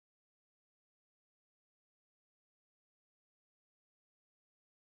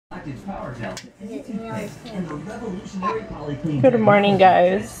Good morning,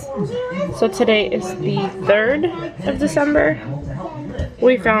 guys. So today is the 3rd of December.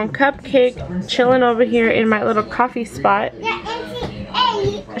 We found Cupcake chilling over here in my little coffee spot.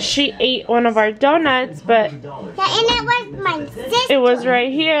 She ate one of our donuts, but and it was my sister. It was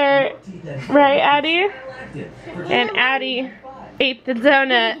right here. Right, Addie? And Addie ate the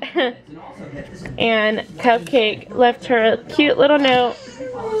donut. And Cupcake left her a cute little note.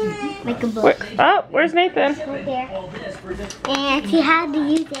 Like a book. Where's Nathan? Right there. And she had to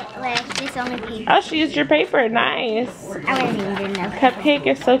use it with this only paper. Oh, she used your paper. Nice. I wasn't even know. Cupcake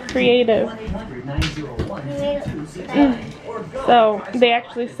is so creative. So, they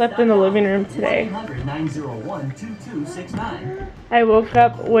actually slept in the living room today. I woke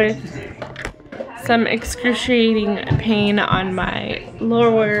up with some excruciating pain on my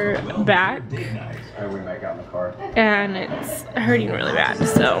lower back. And it's hurting really bad.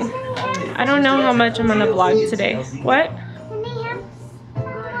 So, I don't know how much I'm gonna vlog today. What?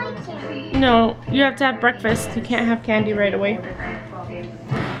 No, you have to have breakfast. You can't have candy right away.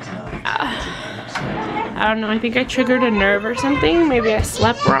 I don't know, I think I triggered a nerve or something. Maybe I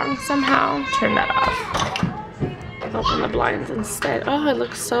slept wrong somehow. Turn that off. Open the blinds instead. Oh, it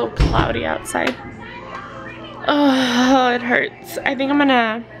looks so cloudy outside. Oh, it hurts. I think I'm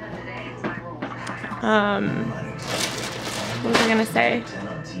gonna, what was I gonna say?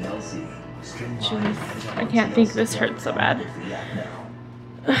 Jeez, I can't think, this hurts so bad.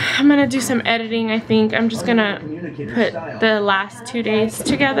 I'm gonna do some editing, I think. I'm just gonna put the last 2 days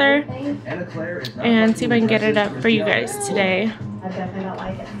together and see if I can get it up for you guys today.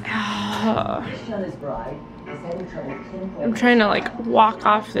 I'm trying to like walk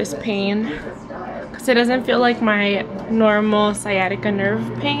off this pain because it doesn't feel like my normal sciatica nerve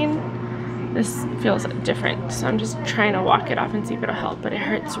pain. This feels different, so I'm just trying to walk it off and see if it'll help, but it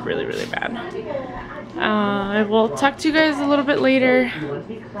hurts really, really bad. I will talk to you guys a little bit later.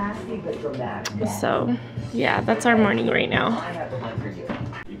 So, yeah, that's our morning right now.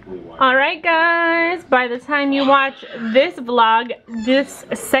 Alright guys, by the time you watch this vlog, this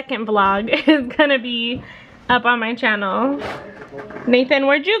second vlog is gonna be up on my channel. Nathan,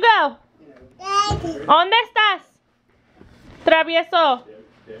 where'd you go? ¿Dónde estás? Travieso.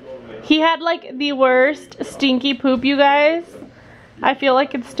 He had like the worst stinky poop, you guys. I feel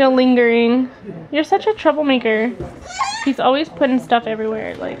like it's still lingering. You're such a troublemaker. He's always putting stuff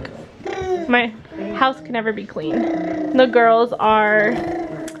everywhere. Like, my house can never be clean. The girls are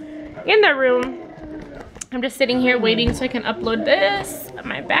in their room. I'm just sitting here waiting so I can upload this.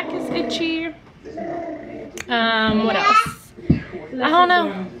 My back is itchy. What else? I don't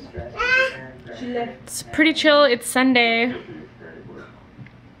know. It's pretty chill. It's Sunday.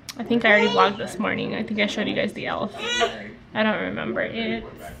 I think I already vlogged this morning. I think I showed you guys the elf. I don't remember. It's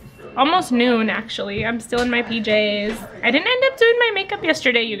almost noon, actually. I'm still in my PJs. I didn't end up doing my makeup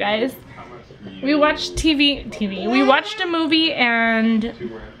yesterday, you guys. We watched TV. We watched a movie and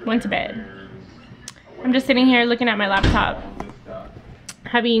went to bed. I'm just sitting here looking at my laptop,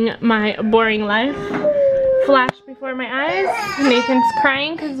 having my boring life flash before my eyes. Nathan's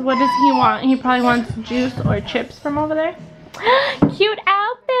crying because what does he want? He probably wants juice or chips from over there. Cute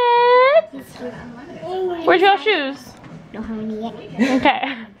outfit! Where's your shoes? Don't have any yet.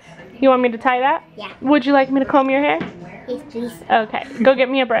 Okay. You want me to tie that? Yeah. Would you like me to comb your hair? Yes, please. Okay. Go get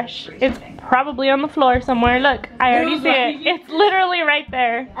me a brush. It's probably on the floor somewhere. Look, I already see it. It's literally right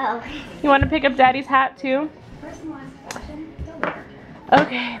there. Oh. You want to pick up Daddy's hat too?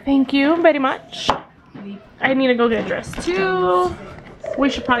 Okay. Thank you very much. I need to go get dressed too. We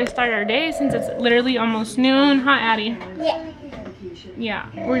should probably start our day since it's literally almost noon. Huh, Addie? Yeah. Yeah,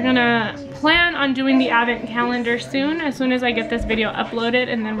 we're gonna plan on doing the advent calendar soon as I get this video uploaded,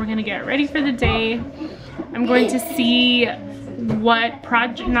 and then we're gonna get ready for the day. I'm going to see what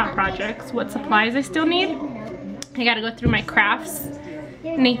what supplies I still need. I gotta go through my crafts.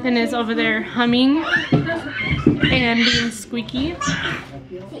 Nathan is over there humming and being squeaky.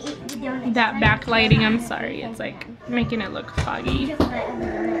 That backlighting, I'm sorry, it's like making it look foggy.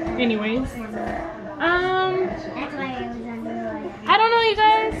 Anyways, I don't know, you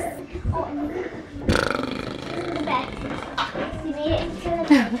guys.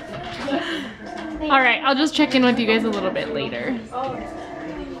 Alright, I'll just check in with you guys a little bit later.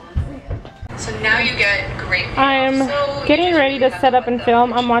 So now you get great payoff. I'm getting ready to set up and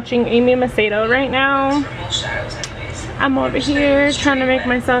film. I'm watching Amy Macedo right now. I'm over here trying to make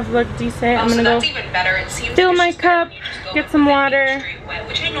myself look decent. I'm gonna go fill my cup, get some water,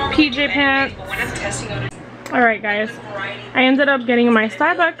 PJ pants. Alright guys, I ended up getting my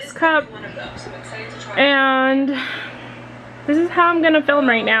Starbucks cup and this is how I'm gonna film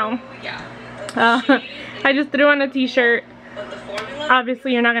right now. I just threw on a t-shirt.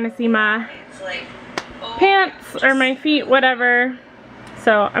 Obviously you're not gonna see my pants or my feet, whatever.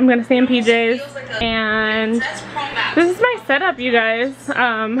 So I'm gonna stay in PJs, and this is my setup, you guys.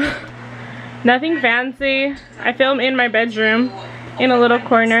 Nothing fancy. I film in my bedroom in a little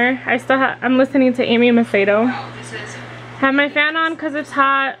corner. I'm listening to Amy Macedo. Have my fan on because it's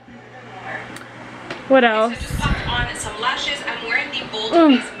hot. What else?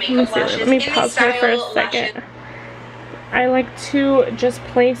 Let me pause here for a second. I like to just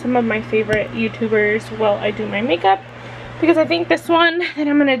play some of my favorite YouTubers while I do my makeup, because I think this one that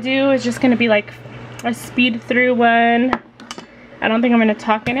I'm gonna do is just gonna be like a speed through one. I don't think I'm gonna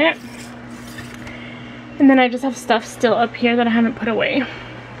talk in it. And then I just have stuff still up here that I haven't put away.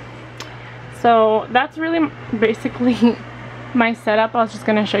 So that's really basically my setup. I was just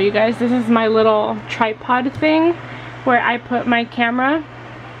gonna show you guys. This is my little tripod thing where I put my camera,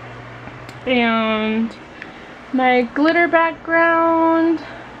 and my glitter background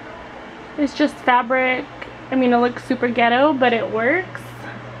is just fabric. I mean, it looks super ghetto, but it works.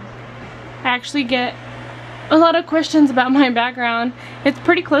 I actually get a lot of questions about my background. It's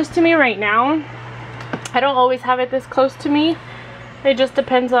pretty close to me right now. I don't always have it this close to me. It just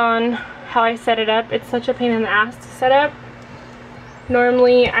depends on how I set it up. It's such a pain in the ass to set up.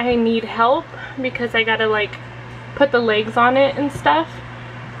 Normally I need help because I gotta like put the legs on it and stuff.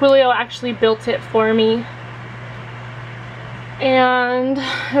 Julio actually built it for me, and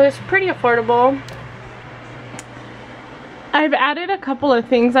it was pretty affordable. I've added a couple of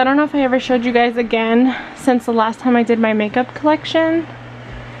things. I don't know if I ever showed you guys again since the last time I did my makeup collection,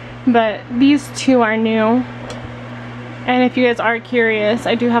 but these two are new. And if you guys are curious,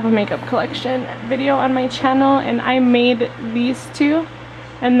 I do have a makeup collection video on my channel, and I made these two,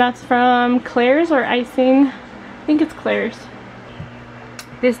 and that's from Claire's or Icing. I think it's Claire's.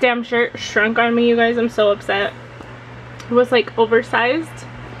 This damn shirt shrunk on me, you guys. I'm so upset. It was like oversized,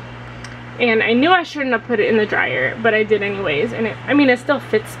 and I knew I shouldn't have put it in the dryer, but I did anyways. And I mean, it still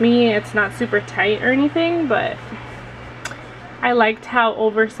fits me. It's not super tight or anything, but I liked how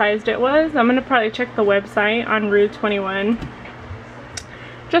oversized it was. I'm gonna probably check the website on Rue 21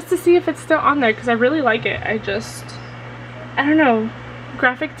 just to see if it's still on there, because I really like it. I don't know,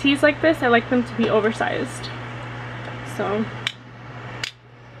 graphic tees like this, I like them to be oversized. So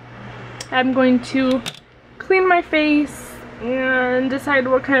I'm going to clean my face and decide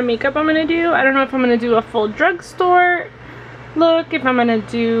what kind of makeup I'm gonna do. I don't know if I'm gonna do a full drugstore look, if I'm gonna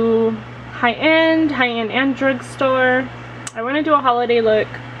do high-end and drugstore. I want to do a holiday look.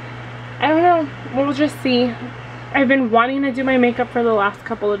 I don't know. We'll just see. I've been wanting to do my makeup for the last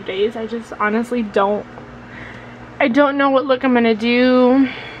couple of days. I just honestly don't know what look I'm gonna do.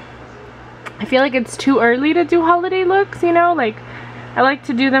 I feel like it's too early to do holiday looks, you know? Like, I like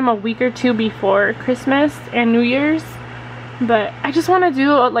to do them a week or two before Christmas and New Year's. But I just want to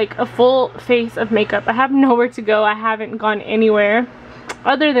do like a full face of makeup. I have nowhere to go. I haven't gone anywhere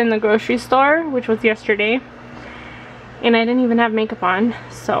other than the grocery store, which was yesterday. And I didn't even have makeup on,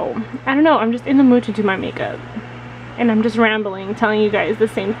 so I don't know, I'm just in the mood to do my makeup. And I'm just rambling, telling you guys the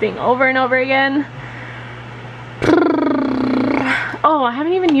same thing over and over again. Oh, I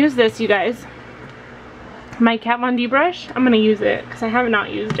haven't even used this, you guys. My Kat Von D brush, I'm gonna use it because I have not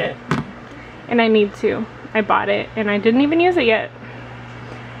used it. And I need to. I bought it and I didn't even use it yet.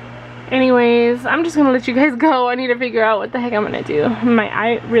 Anyways, I'm just gonna let you guys go. I need to figure out what the heck I'm gonna do. My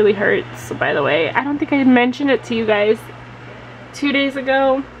eye really hurts, by the way. I don't think I mentioned it to you guys 2 days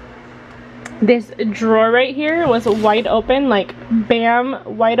ago. This drawer right here was wide open, like bam,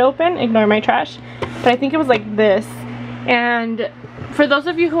 wide open. Ignore my trash. But I think it was like this. And for those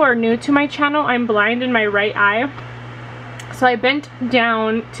of you who are new to my channel, I'm blind in my right eye. So I bent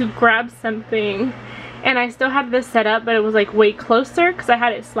down to grab something, and I still had this set up, but it was like way closer because I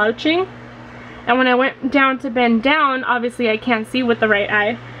had it slouching. And when I went down to bend down, obviously I can't see with the right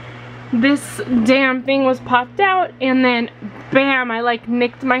eye. This damn thing was popped out, and then bam, I like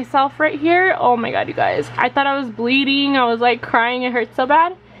nicked myself right here. Oh my god, you guys. I thought I was bleeding. I was like crying. It hurt so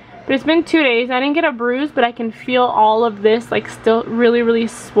bad. But it's been 2 days. I didn't get a bruise, but I can feel all of this like still really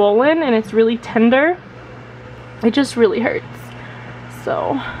swollen, and it's really tender. It just really hurts.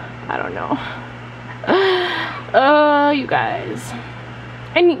 So, I don't know. You guys.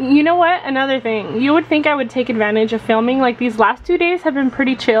 And you know what? Another thing. You would think I would take advantage of filming. Like, these last 2 days have been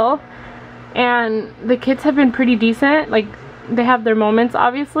pretty chill. And the kids have been pretty decent. Like, they have their moments,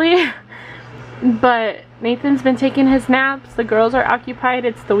 obviously. But Nathan's been taking his naps. The girls are occupied.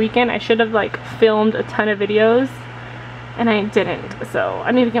 It's the weekend. I should have, like, filmed a ton of videos. And I didn't. So,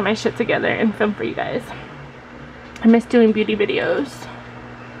 I need to get my shit together and film for you guys. I miss doing beauty videos.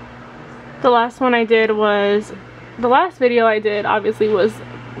 The last one I did was, the last video I did obviously was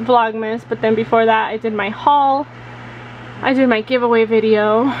Vlogmas, but then before that I did my haul, I did my giveaway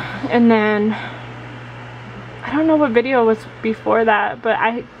video, and then I don't know what video was before that, but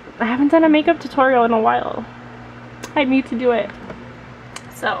I haven't done a makeup tutorial in a while. I need to do it.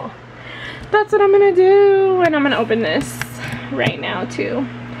 So that's what I'm gonna do, and I'm gonna open this right now too.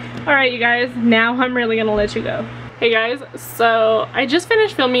 Alright you guys, now I'm really gonna let you go. Hey guys, so I just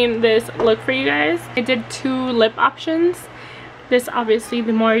finished filming this look for you guys. I did 2 lip options. This obviously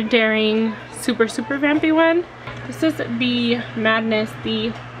the more daring, super vampy one. This is the Madness,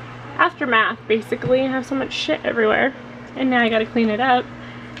 the aftermath basically. I have so much shit everywhere and now I gotta clean it up.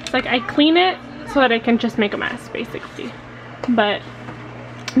 It's like I clean it so that I can just make a mess basically. But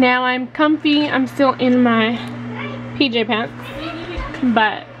now I'm comfy. I'm still in my PJ pants,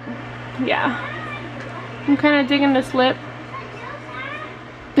 but yeah. I'm kind of digging this lip.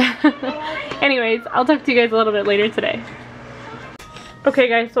 Anyways, I'll talk to you guys a little bit later today. Okay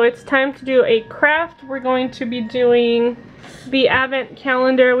guys, so it's time to do a craft. We're going to be doing the advent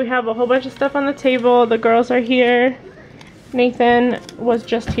calendar. We have a whole bunch of stuff on the table. The girls are here. Nathan was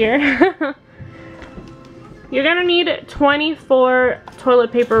just here. You're gonna need 24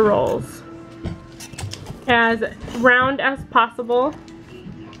 toilet paper rolls. As round as possible.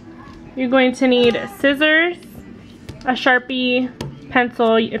 You're going to need scissors, a Sharpie,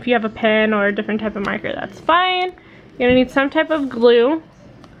 pencil, if you have a pen or a different type of marker, that's fine. You're going to need some type of glue.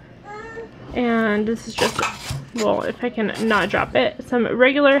 And this is just, well, if I can not drop it, some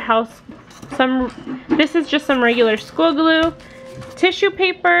regular this is just some regular school glue, tissue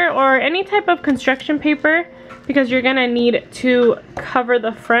paper, or any type of construction paper, because you're going to need to cover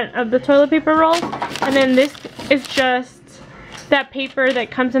the front of the toilet paper roll. And then this is just that paper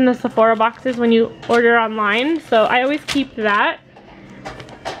that comes in the Sephora boxes when you order online, so I always keep that.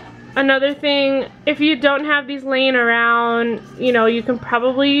 Another thing, if you don't have these laying around, you know, you can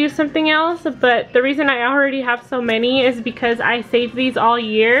probably use something else, but the reason I already have so many is because I save these all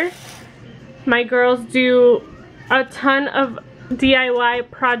year. My girls do a ton of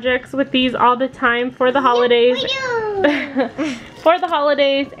DIY projects with these all the time for the holidays. For the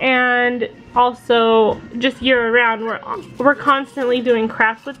holidays, and also just year round. We're constantly doing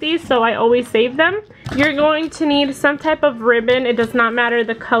crafts with these, so I always save them. You're going to need some type of ribbon. It does not matter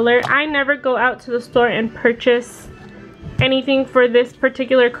the color. I never go out to the store and purchase anything for this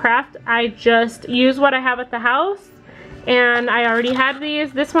particular craft. I just use what I have at the house, and I already had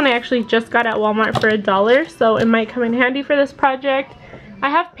these. This one I actually just got at Walmart for $1, so it might come in handy for this project. I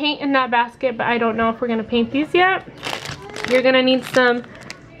have paint in that basket, but I don't know if we're gonna paint these yet. You're gonna need some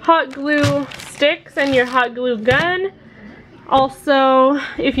hot glue sticks and your hot glue gun. Also,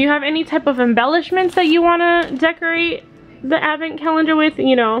 if you have any type of embellishments that you want to decorate the advent calendar with,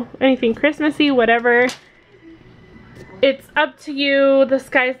 you know, anything Christmassy, whatever, it's up to you. The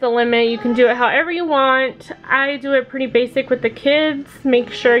sky's the limit. You can do it however you want. I do it pretty basic with the kids.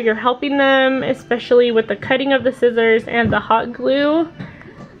 Make sure you're helping them, especially with the cutting of the scissors and the hot glue.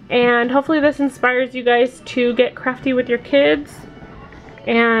 And hopefully this inspires you guys to get crafty with your kids.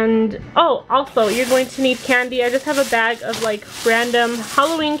 And oh, also you're going to need candy. I just have a bag of like random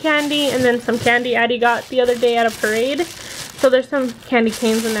Halloween candy and then some candy Addie got the other day at a parade. So there's some candy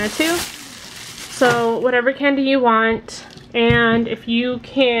canes in there too. So whatever candy you want. And if you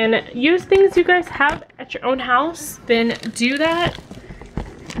can use things you guys have at your own house, then do that.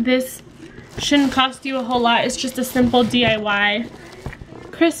 This shouldn't cost you a whole lot. It's just a simple DIY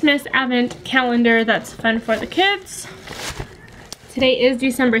Christmas advent calendar that's fun for the kids. Today is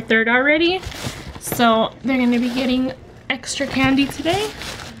December 3rd already, so they're going to be getting extra candy today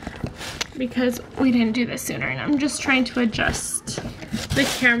because we didn't do this sooner, and I'm just trying to adjust the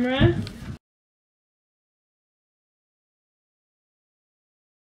camera.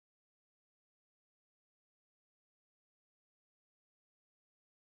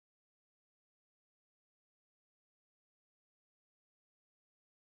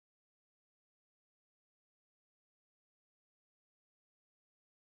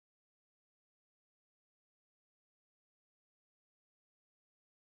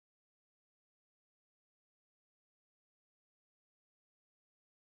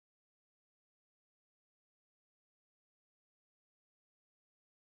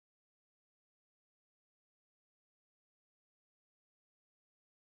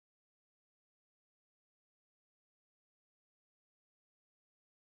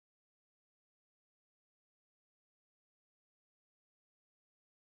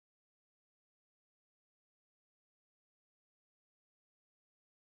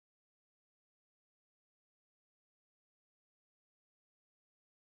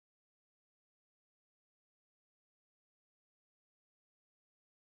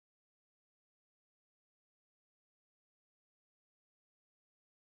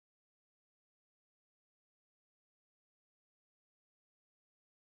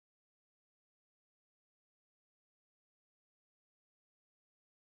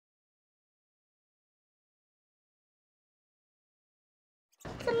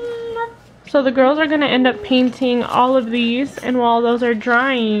 So the girls are gonna end up painting all of these, and while those are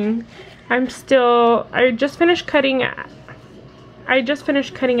drying, I just finished cutting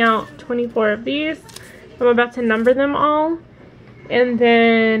out 24 of these. I'm about to number them all, and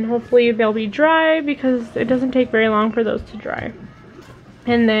then hopefully they'll be dry because it doesn't take very long for those to dry.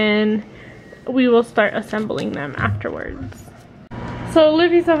 And then we will start assembling them afterwards. So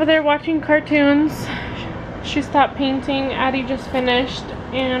Livy's over there watching cartoons. She stopped painting. Addie just finished,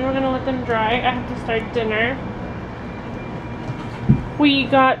 and we're gonna let them dry. I have to start dinner. We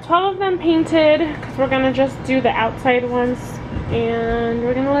got 12 of them painted because we're gonna just do the outside ones, and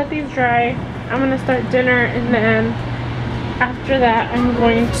we're gonna let these dry. I'm gonna start dinner, and then after that I'm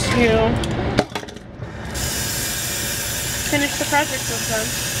going to finish the project with them.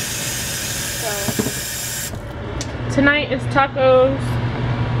 So tonight is tacos.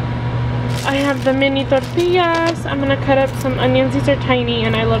 I have the mini tortillas. I'm gonna cut up some onions. These are tiny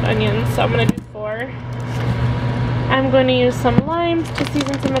and I love onions, so I'm gonna do 4. I'm going to use some limes to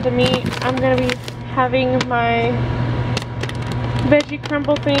season some of the meat. I'm gonna be having my veggie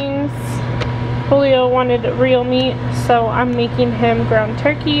crumble things. Julio wanted real meat, so I'm making him ground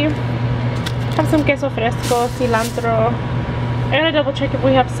turkey. Have some queso fresco, cilantro. I'm gonna double check if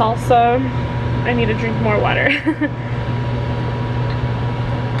we have salsa. I need to drink more water.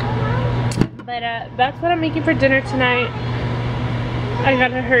 But that's what I'm making for dinner tonight. I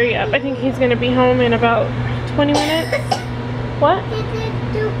gotta hurry up. I think he's gonna be home in about 20 minutes. What?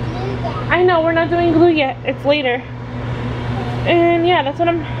 I know, we're not doing glue yet. It's later. And yeah, that's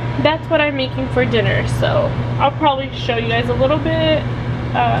what I'm making for dinner. So I'll probably show you guys a little bit.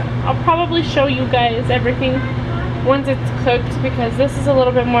 I'll probably show you guys everything once it's cooked, because this is a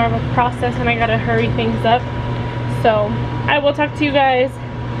little bit more of a process and I gotta hurry things up. So I will talk to you guys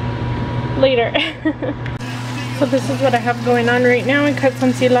later. So this is what I have going on right now. I cut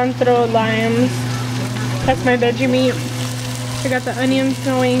some cilantro, limes. That's my veggie meat. I got the onions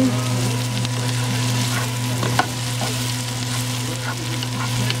going.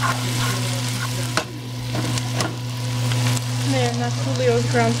 And then that's Julio's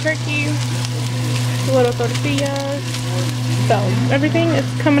ground turkey. Little tortillas. So everything is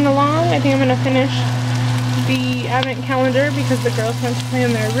coming along. I think I'm gonna finish the advent calendar because the girls went to play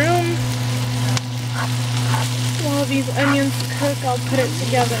in their room. While these onions cook, I'll put it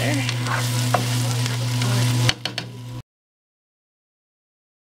together.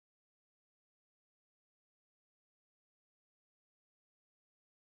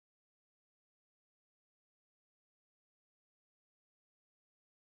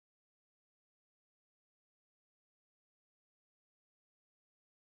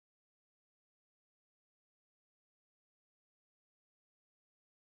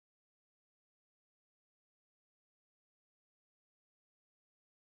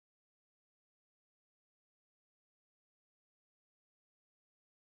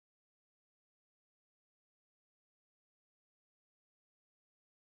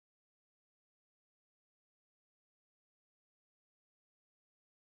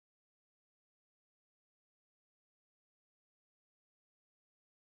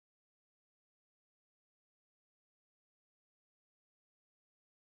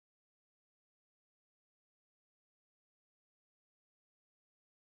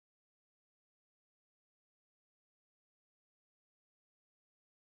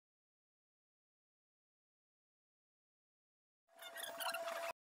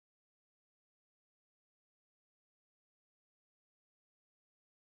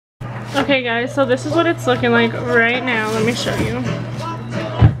 Okay guys, so this is what it's looking like right now. Let me show you.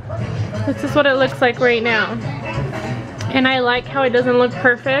 This is what it looks like right now. And I like how it doesn't look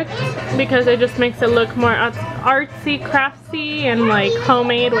perfect because it just makes it look more artsy, craftsy, and like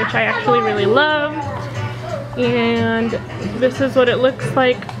homemade, which I actually really love. And this is what it looks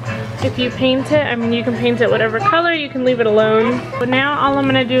like if you paint it. I mean, you can paint it whatever color, you can leave it alone. But now all I'm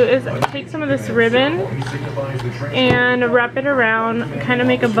gonna do is take some of this ribbon and wrap it around, kind of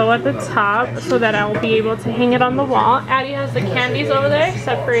make a bow at the top so that I will be able to hang it on the wall. Addie has the candies over there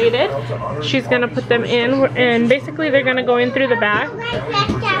separated. She's gonna put them in, and basically they're gonna go in through the back.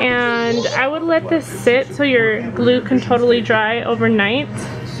 And I would let this sit so your glue can totally dry overnight,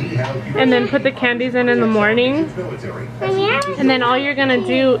 and then put the candies in the morning. And then all you're gonna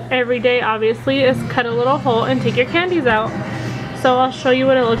do every day obviously is cut a little hole and take your candies out. So I'll show you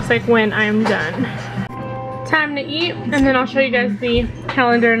what it looks like when I'm done. Time to eat, and then I'll show you guys the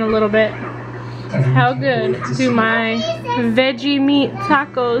calendar in a little bit. How good do my veggie meat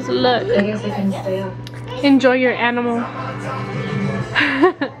tacos look? Enjoy your animal.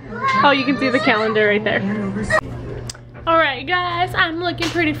 Oh, you can see the calendar right there. Alright guys, I'm looking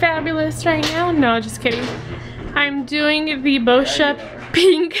pretty fabulous right now. No, just kidding. I'm doing the Boscia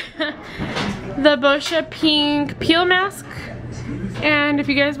pink, the Boscia pink peel mask. And if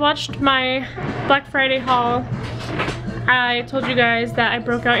you guys watched my Black Friday haul, I told you guys that I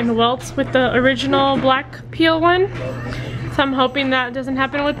broke out in welts with the original black peel one. So I'm hoping that doesn't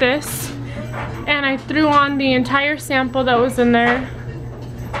happen with this. And I threw on the entire sample that was in there.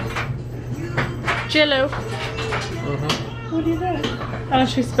 Jello. What are you doing? Oh,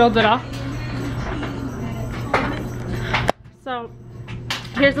 she spilled it off. So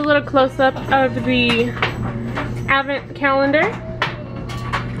here's a little close-up of the Advent calendar.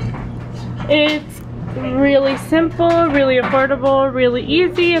 It's really simple, really affordable, really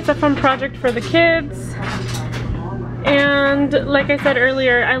easy. It's a fun project for the kids. And like I said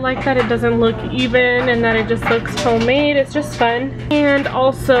earlier, I like that it doesn't look even and that it just looks homemade. It's just fun. And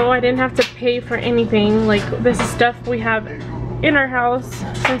also, I didn't have to pay for anything. Like, this is stuff we have in our house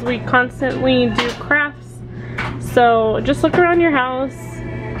since we constantly do crafts. So just look around your house,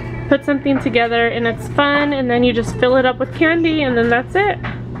 put something together, and it's fun. And then you just fill it up with candy, and then that's it.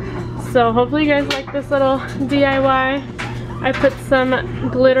 So hopefully you guys like this little DIY. I put some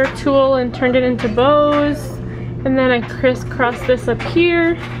glitter tulle and turned it into bows. And then I crisscrossed this up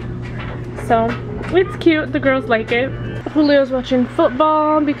here. So it's cute, the girls like it. Julio's watching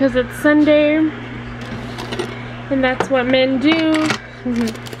football because it's Sunday. And that's what men do.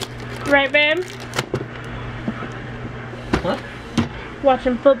 Right, babe? What?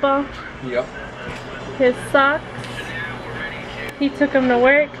 Watching football. Yep. His socks. He took them to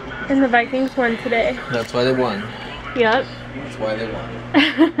work and the Vikings won today. That's why they won. Yep. That's why they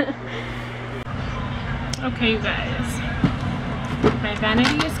won. Okay, you guys, my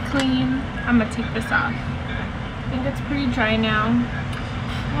vanity is clean. I'm gonna take this off. I think it's pretty dry now.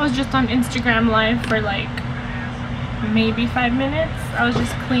 I was just on Instagram Live for like maybe 5 minutes. I was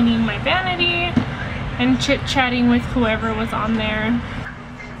just cleaning my vanity and chit-chatting with whoever was on there.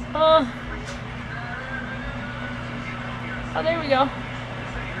 Oh, there we go.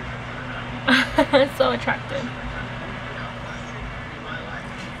 It's so attractive.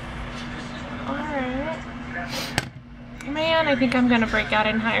 Alright. Man, I think I'm gonna break out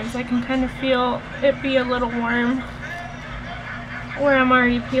in hives. I can kind of feel it be a little warm where I'm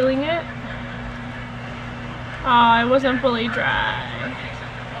already peeling it. Oh, it wasn't fully dry.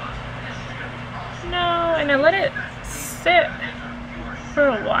 No, and I let it sit for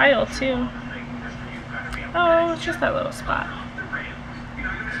a while too. Oh, it's just that little spot.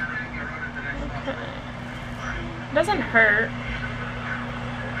 Okay. It doesn't hurt.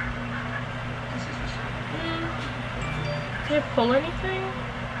 Did I pull anything?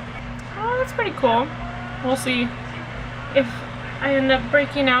 Oh, that's pretty cool. We'll see if I end up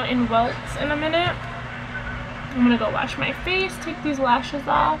breaking out in welts in a minute. I'm gonna go wash my face, take these lashes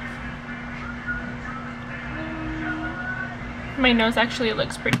off. My nose actually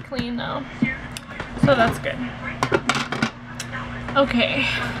looks pretty clean though, so that's good. Okay,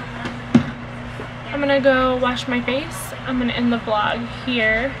 I'm gonna go wash my face. I'm gonna end the vlog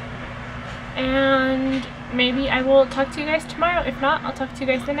here, and maybe I will talk to you guys tomorrow. If not, I'll talk to you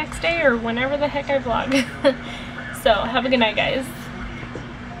guys the next day or whenever the heck I vlog. So have a good night, guys.